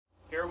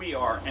Here we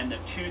are in the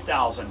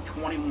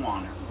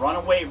 2021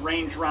 Runaway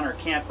Range Runner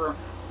camper.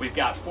 We've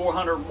got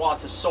 400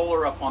 watts of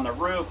solar up on the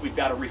roof. We've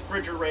got a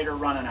refrigerator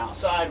running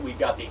outside. We've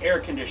got the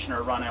air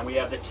conditioner running. We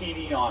have the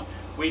TV on.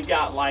 We've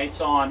got lights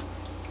on,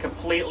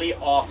 completely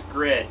off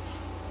grid.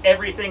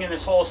 Everything in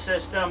this whole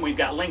system, we've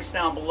got links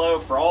down below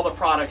for all the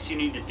products you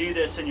need to do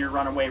this in your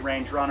Runaway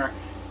Range Runner.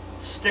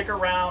 Stick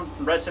around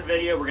the rest of the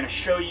video. We're going to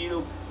show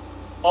you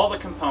all the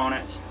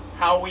components,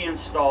 how we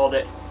installed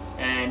it,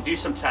 and do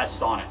some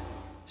tests on it.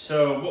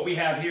 So what we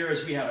have here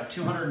is we have a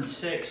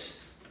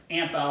 206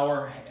 amp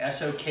hour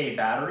SOK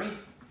battery.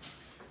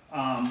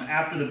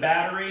 After the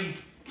battery,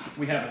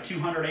 we have a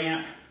 200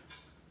 amp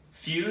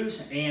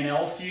fuse,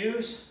 A&L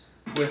fuse,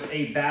 with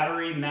a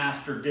battery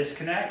master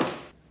disconnect.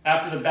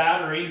 After the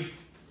battery,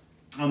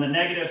 on the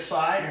negative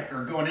side,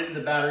 or going into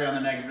the battery on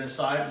the negative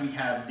side, we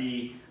have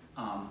the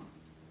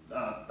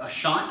a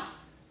shunt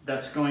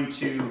that's going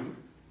to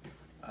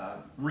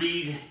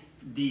read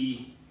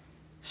the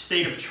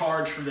state of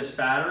charge for this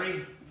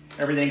battery.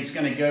 Everything's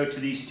going to go to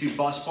these two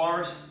bus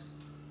bars.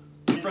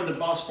 From the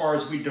bus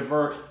bars, we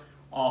divert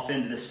off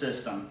into the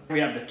system. We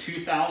have the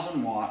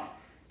 2,000 watt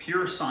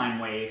pure sine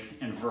wave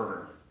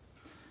inverter.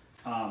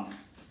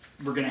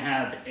 We're going to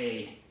have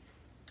a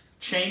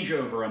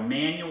changeover, a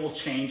manual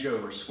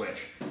changeover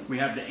switch. We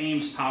have the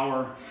Ames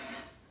Power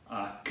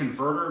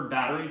converter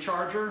battery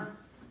charger.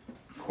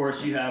 Of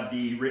course, you have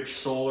the Rich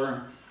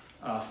Solar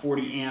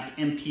 40 amp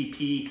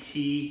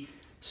MPPT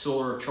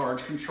solar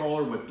charge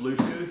controller with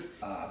Bluetooth.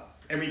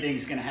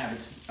 Everything's going to have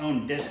its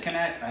own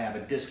disconnect. I have a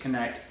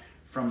disconnect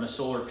from the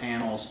solar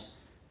panels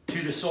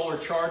to the solar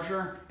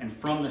charger, and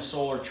from the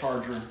solar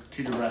charger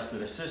to the rest of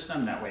the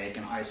system. That way I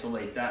can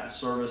isolate that and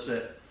service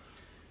it.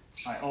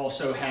 I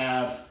also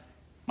have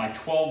my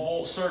 12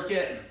 volt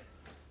circuit,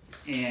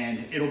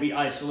 and it'll be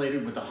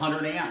isolated with a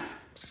 100 amp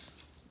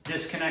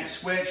disconnect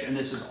switch, and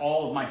this is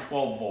all of my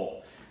 12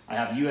 volt. I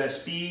have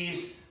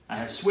USBs, I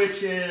have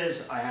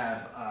switches, I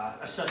have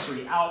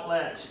accessory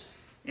outlets,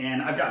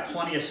 and I've got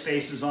plenty of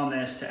spaces on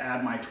this to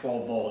add my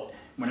 12 volt.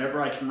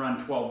 Whenever I can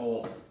run 12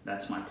 volt,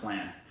 that's my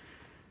plan.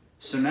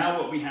 So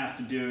now what we have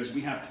to do is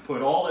we have to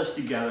put all this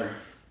together,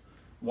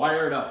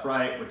 wire it up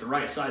right with the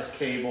right size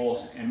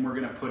cables, and we're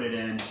gonna put it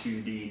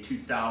into the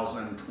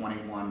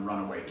 2021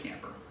 Runaway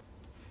camper.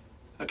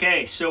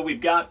 Okay, so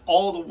we've got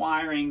all the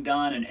wiring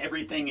done and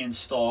everything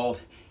installed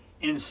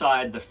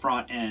inside the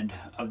front end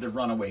of the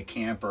Runaway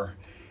camper.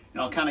 And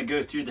I'll kind of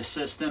go through the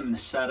system and the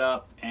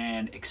setup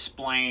and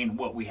explain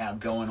what we have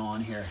going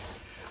on here.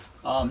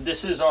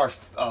 This is our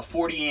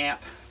 40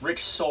 amp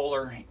Rich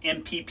Solar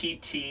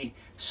MPPT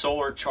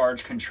solar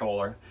charge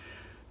controller.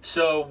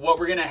 So what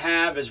we're gonna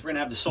have is we're gonna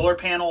have the solar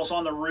panels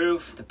on the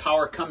roof, the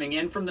power coming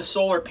in from the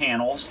solar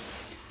panels.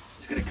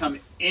 It's gonna come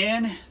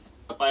in.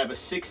 I have a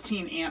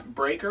 16 amp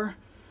breaker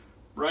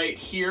right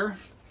here.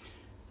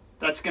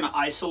 That's gonna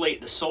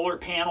isolate the solar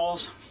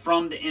panels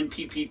from the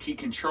MPPT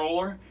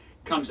controller.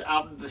 Comes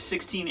out of the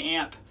 16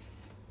 amp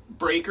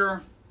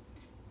breaker,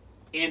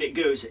 and it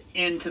goes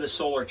into the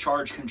solar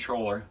charge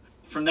controller.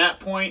 From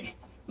that point,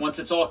 once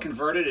it's all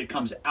converted, it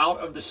comes out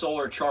of the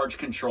solar charge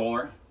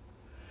controller,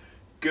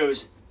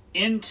 goes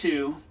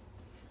into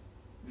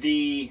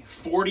the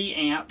 40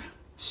 amp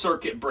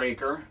circuit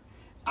breaker,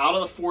 out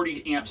of the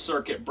 40 amp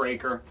circuit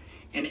breaker,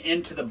 and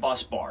into the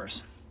bus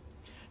bars.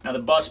 Now the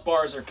bus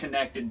bars are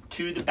connected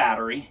to the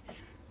battery.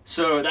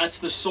 So that's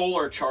the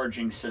solar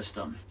charging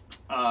system.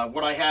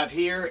 What I have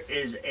here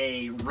is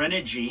a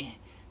Runaway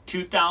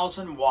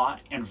 2,000 watt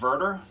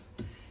inverter.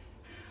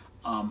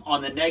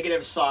 On the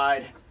negative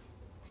side,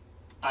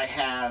 I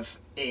have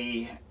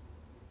a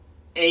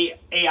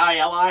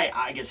AILI,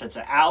 I guess it's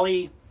an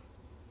ALI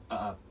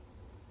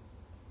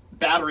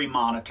battery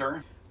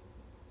monitor.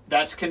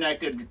 That's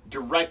connected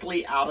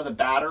directly out of the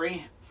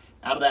battery.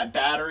 Out of that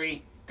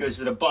battery goes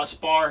to the bus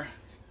bar,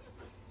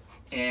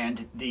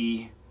 and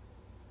the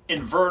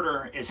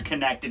inverter is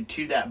connected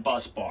to that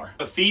bus bar.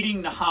 So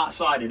feeding the hot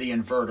side of the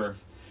inverter,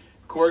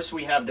 of course,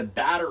 we have the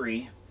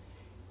battery.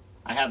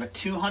 I have a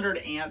 200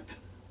 amp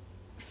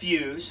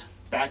fuse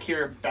back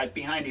here, back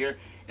behind here,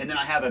 and then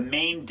I have a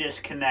main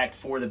disconnect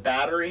for the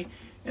battery,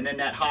 and then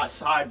that hot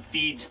side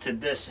feeds to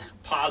this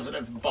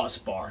positive bus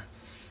bar.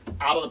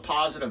 Out of the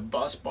positive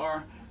bus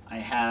bar, I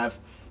have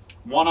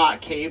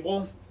 1/aught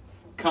cable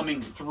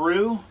coming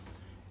through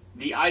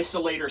the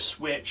isolator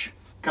switch,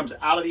 comes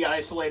out of the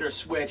isolator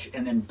switch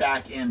and then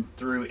back in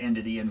through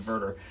into the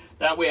inverter.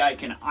 That way I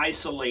can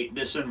isolate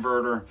this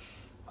inverter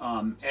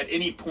at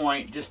any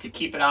point, just to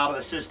keep it out of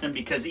the system,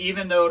 because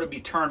even though it'll be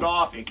turned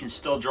off, it can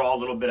still draw a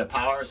little bit of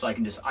power, so I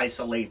can just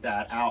isolate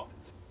that out.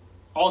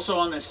 Also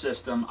on this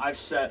system, I've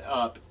set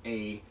up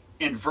a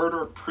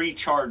inverter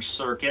pre-charge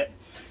circuit.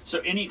 So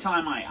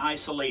anytime I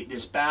isolate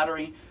this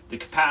battery, the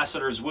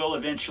capacitors will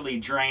eventually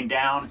drain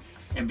down,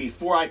 and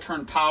before I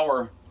turn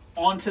power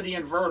onto the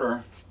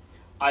inverter,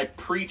 I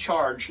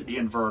pre-charge the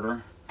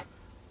inverter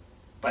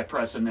by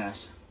pressing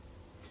this.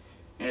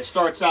 And it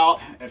starts out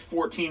at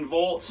 14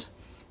 volts,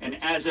 and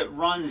as it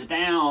runs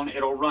down,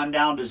 it'll run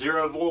down to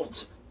 0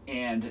 volts,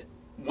 and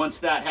Once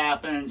that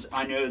happens,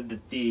 I know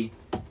that the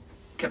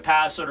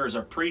capacitors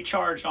are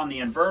pre-charged on the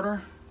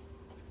inverter,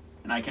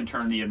 and I can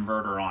turn the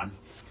inverter on.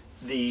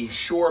 The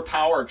shore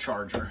power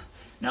charger.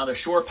 Now the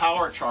shore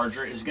power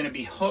charger is going to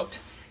be hooked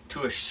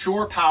to a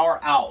shore power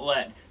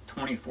outlet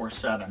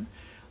 24/7.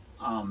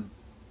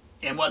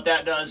 And what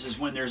that does is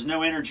when there's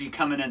no energy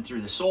coming in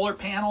through the solar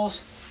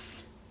panels,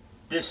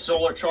 this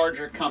solar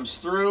charger comes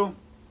through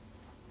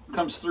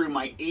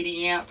my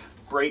 80 amp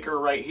breaker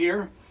right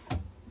here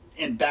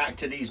and back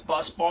to these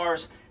bus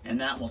bars, and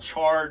that will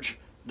charge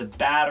the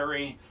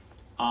battery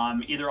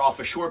either off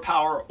a shore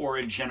power or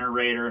a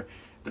generator,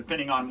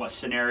 depending on what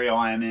scenario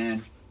I am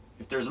in.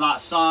 If there's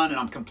not sun and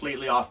I'm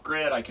completely off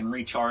grid, I can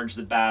recharge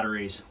the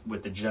batteries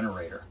with the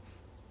generator.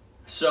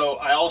 So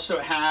I also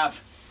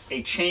have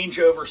a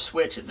changeover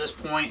switch at this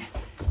point.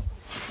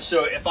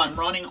 So if I'm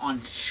running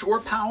on shore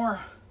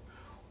power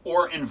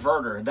or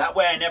inverter, that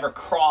way I never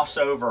cross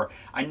over.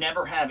 I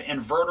never have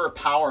inverter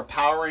power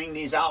powering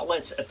these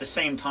outlets at the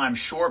same time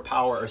shore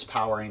power is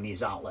powering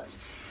these outlets.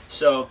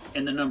 So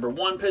in the number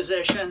 1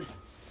 position,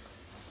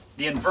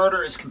 the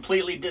inverter is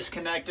completely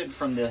disconnected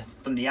from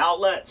the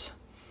outlets,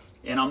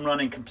 and I'm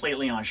running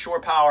completely on shore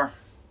power.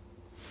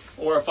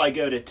 Or if I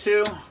go to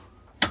 2,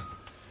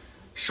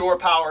 shore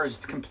power is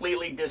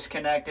completely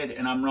disconnected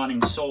and I'm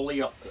running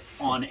solely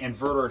on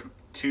inverter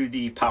to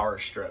the power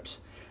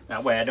strips.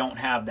 That way I don't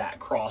have that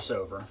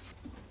crossover.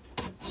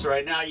 So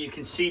right now you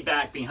can see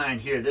back behind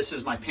here, this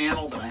is my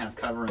panel that I have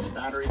covering the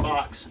battery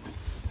box,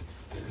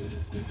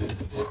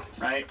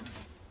 right?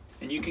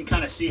 And you can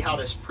kind of see how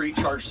this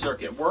pre-charge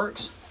circuit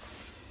works.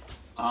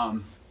 I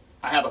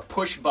have a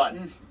push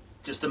button,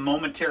 just a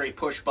momentary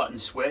push button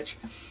switch.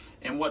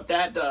 And what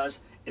that does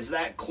is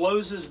that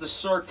closes the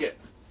circuit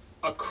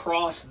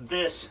across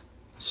this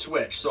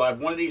switch. So I have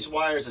one of these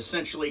wires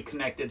essentially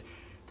connected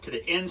to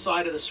the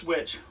inside of the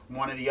switch,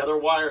 one of the other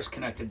wires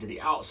connected to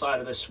the outside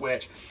of the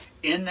switch.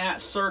 In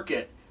that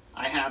circuit,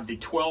 I have the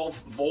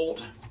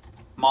 12-volt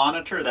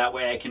monitor. That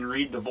way I can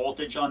read the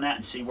voltage on that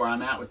and see where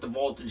I'm at with the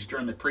voltage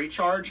during the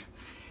pre-charge.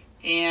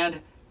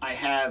 And I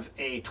have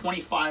a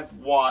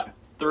 25-watt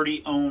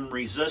 30-ohm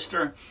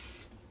resistor,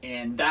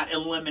 and that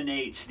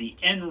eliminates the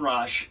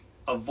inrush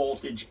of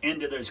voltage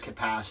into those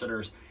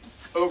capacitors.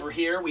 Over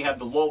here we have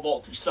the low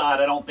voltage side.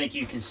 I don't think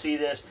you can see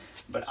this,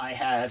 but I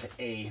have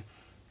a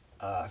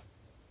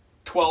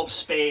 12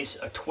 space,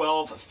 a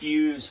 12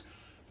 fuse,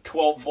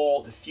 12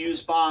 volt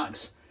fuse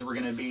box.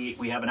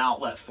 We have an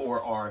outlet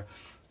for our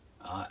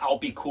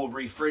Alpi cooled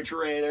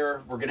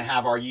refrigerator. We're gonna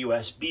have our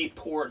USB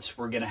ports.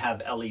 We're gonna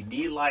have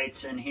LED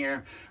lights in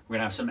here. We're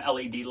gonna have some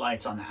LED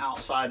lights on the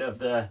outside of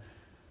the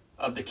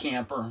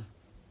camper.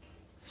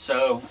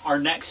 So our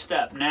next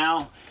step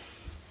now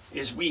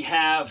is we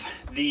have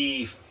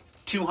the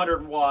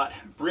 200 watt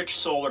rich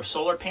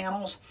solar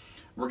panels.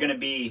 We're going to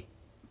be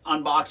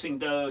unboxing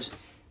those,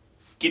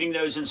 getting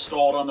those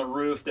installed on the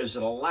roof. Those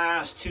are the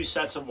last 2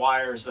 sets of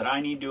wires that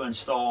I need to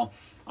install.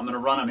 I'm going to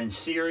run them in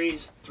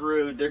series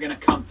through. They're going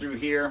to come through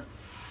here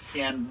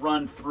and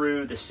run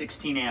through the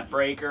 16 amp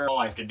breaker. All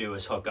I have to do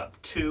is hook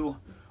up 2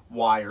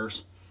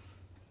 wires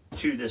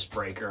to this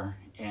breaker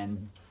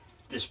and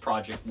this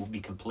project will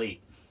be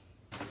complete.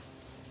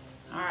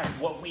 All right,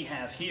 what we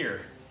have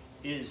here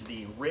is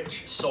the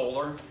Rich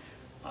Solar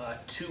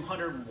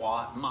 200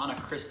 watt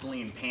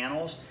monocrystalline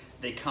panels.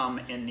 They come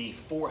in the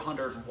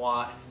 400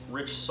 watt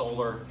Rich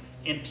Solar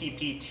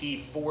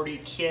MPPT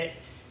 40 kit.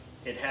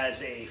 It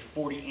has a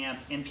 40 amp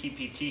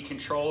MPPT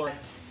controller.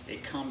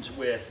 It comes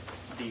with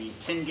the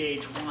 10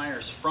 gauge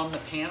wires from the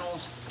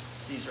panels.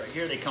 It's these right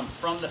here. They come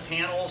from the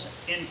panels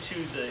into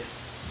the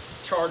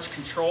charge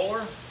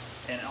controller,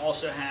 and it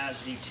also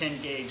has the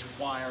 10 gauge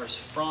wires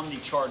from the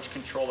charge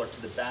controller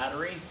to the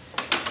battery.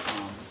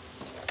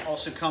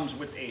 Also comes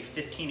with a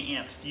 15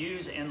 amp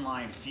fuse,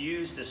 inline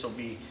fuse. This will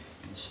be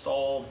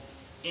installed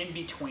in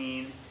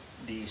between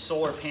the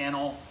solar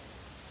panel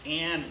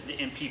and the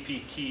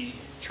MPPT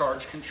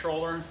charge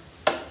controller.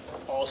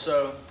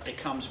 Also, it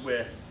comes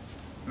with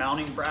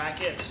mounting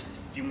brackets.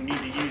 If you need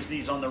to use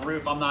these on the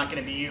roof, I'm not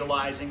going to be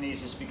utilizing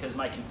these just because of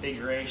my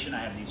configuration.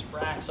 I have these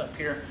racks up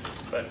here,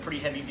 but pretty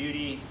heavy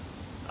duty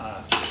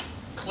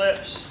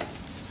clips,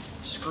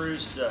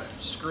 screws to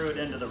screw it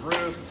into the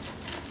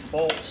roof,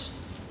 bolts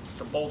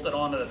to bolt it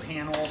onto the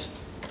panels.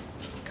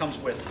 It comes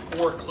with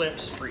 4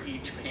 clips for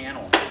each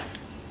panel.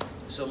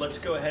 So let's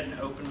go ahead and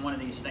open one of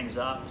these things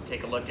up,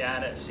 take a look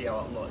at it, see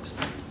how it looks.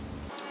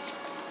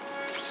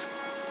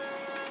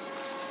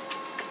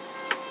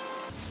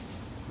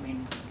 I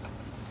mean,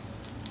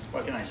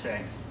 what can I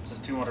say? It's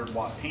a 200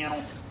 watt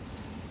panel,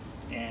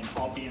 and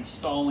I'll be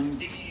installing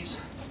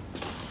these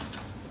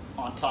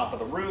on top of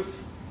the roof.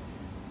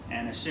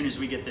 And as soon as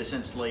we get this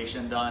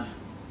installation done,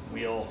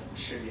 we'll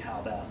show you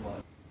how that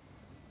looks.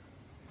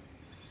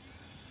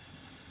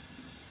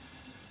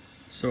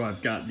 So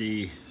I've got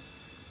the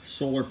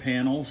solar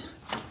panels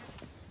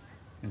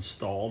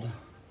installed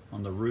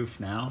on the roof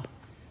now,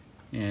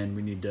 and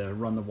we need to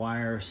run the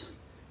wires,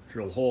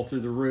 drill a hole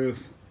through the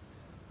roof,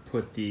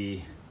 put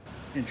the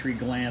entry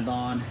gland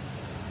on,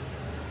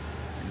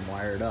 and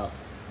wire it up.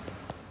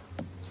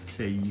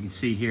 So you can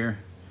see here,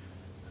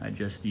 I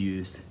just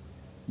used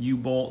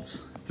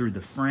U-bolts through the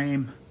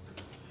frame.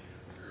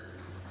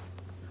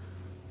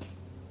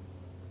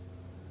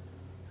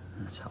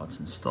 That's how it's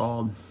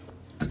installed.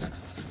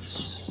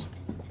 It's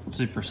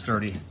super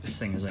sturdy. This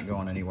thing isn't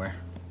going anywhere.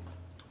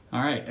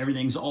 All right,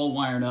 everything's all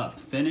wired up,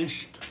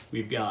 finished.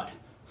 We've got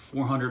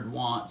 400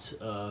 watts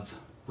of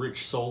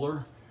rich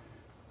solar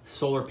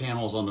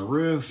panels on the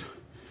roof.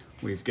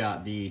 We've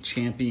got the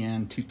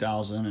Champion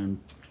 2000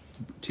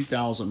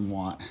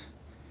 watt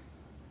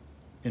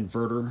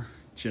inverter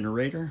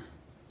generator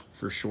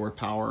for shore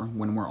power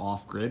when we're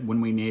off grid,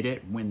 when we need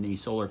it, when the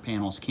solar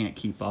panels can't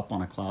keep up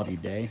on a cloudy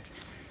day.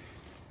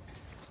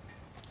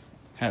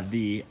 Have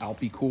the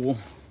Alpicool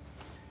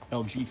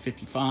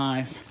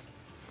LG55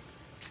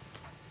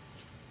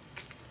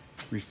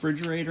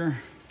 refrigerator.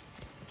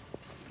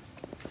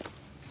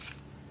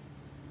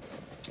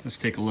 Let's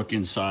take a look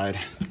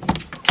inside,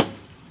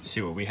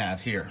 see what we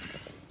have here.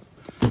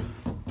 All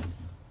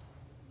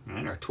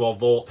right, our 12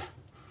 volt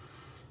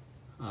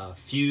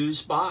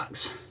fuse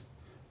box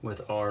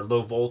with our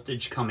low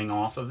voltage coming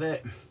off of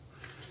it.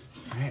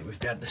 All right, we've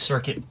got the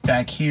circuit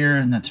back here,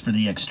 and that's for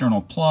the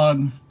external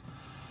plug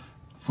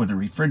for the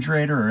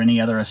refrigerator or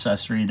any other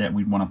accessory that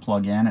we'd want to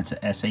plug in. It's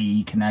a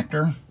SAE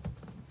connector.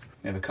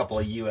 We have a couple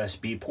of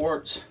USB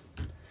ports.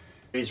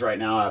 Right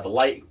now I have a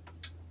light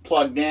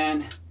plugged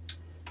in.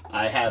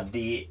 I have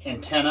the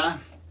antenna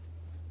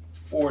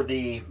for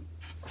the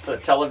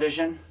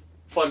television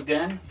plugged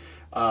in.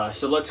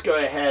 So let's go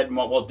ahead, and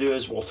what we'll do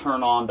is we'll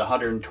turn on the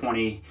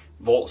 120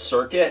 volt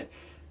circuit.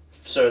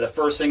 So the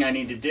first thing I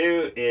need to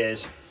do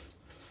is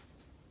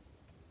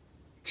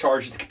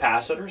charge the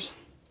capacitors.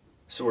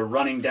 So we're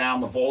running down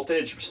the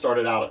voltage. We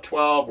started out at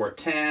 12, we're at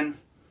 10,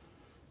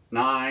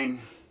 9.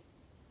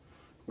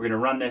 We're going to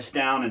run this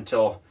down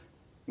until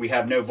we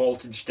have no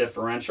voltage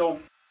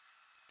differential.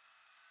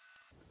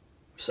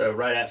 So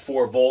right at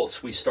 4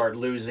 volts, we start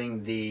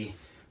losing the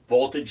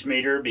voltage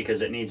meter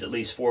because it needs at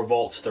least 4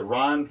 volts to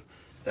run.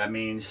 That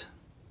means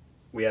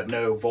we have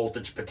no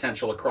voltage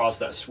potential across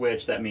that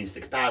switch. That means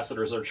the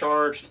capacitors are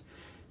charged.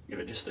 Give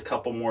it just a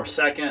couple more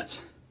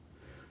seconds.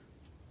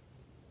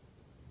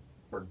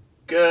 We're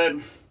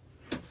good.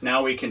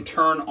 Now we can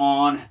turn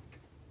on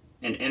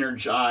and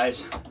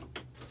energize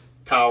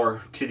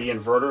power to the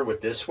inverter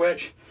with this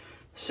switch.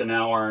 So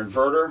now our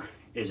inverter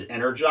is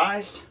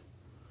energized.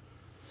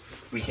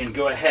 We can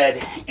go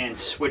ahead and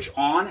switch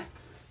on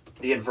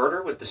the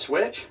inverter with the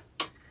switch.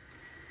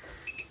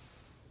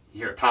 You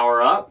hear it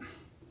power up.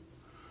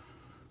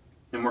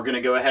 Then we're going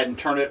to go ahead and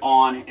turn it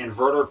on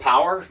inverter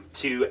power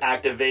to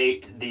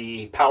activate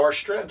the power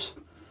strips.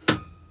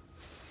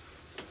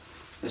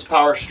 Those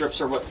power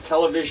strips are what the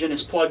television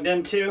is plugged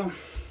into,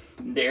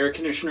 the air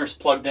conditioner is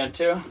plugged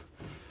into.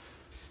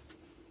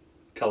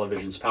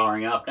 Television's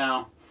powering up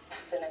now.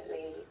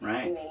 Definitely.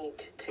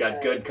 Right.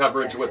 Got good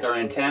coverage with our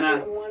antenna.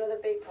 One of the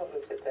big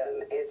problems with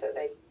them is that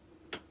they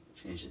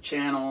change the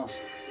channels.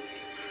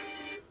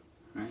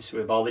 All right, so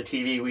we have all the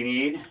TV we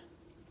need.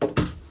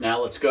 Now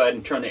let's go ahead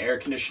and turn the air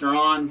conditioner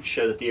on,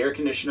 show that the air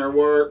conditioner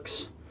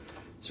works.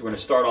 So we're going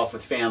to start off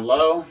with fan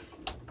low.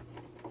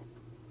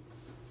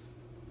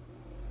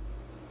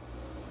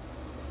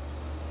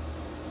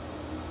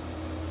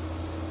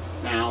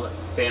 Now the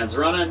fan's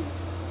running,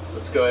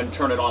 let's go ahead and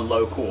turn it on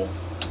low cool.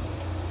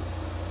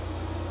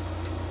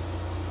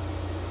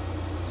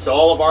 So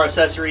all of our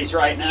accessories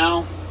right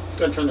now, let's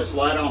go and turn this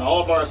light on.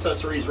 All of our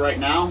accessories right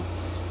now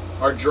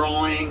are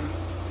drawing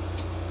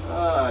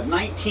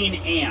 19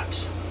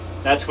 amps.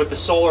 That's with the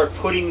solar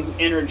putting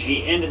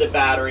energy into the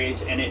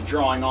batteries and it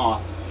drawing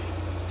off.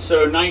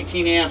 So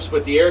 19 amps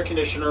with the air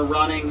conditioner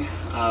running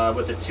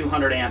with a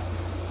 200 amp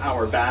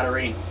hour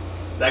battery.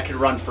 That could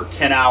run for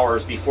 10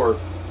 hours before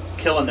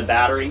killing the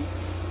battery.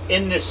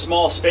 In this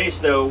small space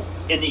though,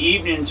 in the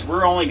evenings,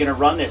 we're only going to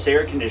run this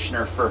air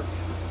conditioner for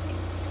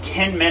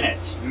 10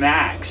 minutes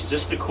max,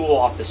 just to cool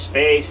off the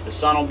space. The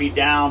sun will be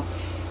down.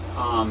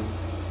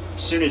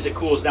 As soon as it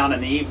cools down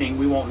in the evening,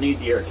 we won't need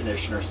the air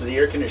conditioner. So the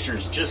air conditioner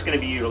is just going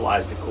to be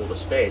utilized to cool the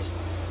space.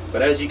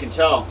 But as you can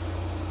tell,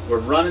 we're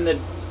running the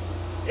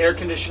air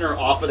conditioner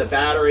off of the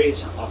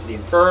batteries, off of the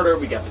inverter.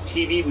 We got the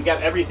TV. We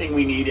got everything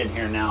we need in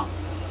here now.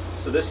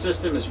 So this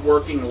system is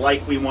working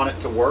like we want it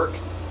to work.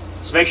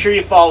 So make sure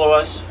you follow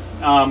us.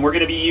 We're going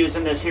to be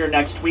using this here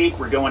next week.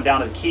 We're going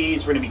down to the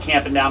Keys. We're going to be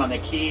camping down on the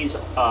Keys,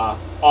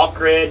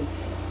 off-grid,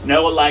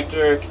 no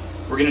electric.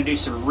 We're going to do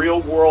some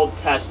real-world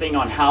testing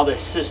on how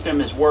this system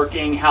is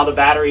working, how the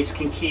batteries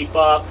can keep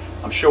up.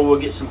 I'm sure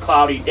we'll get some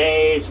cloudy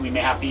days. We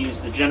may have to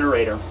use the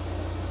generator.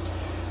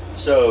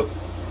 So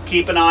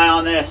keep an eye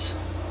on this.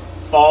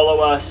 Follow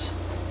us.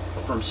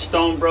 From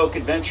Stonebrook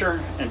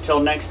Adventure,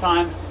 until next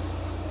time,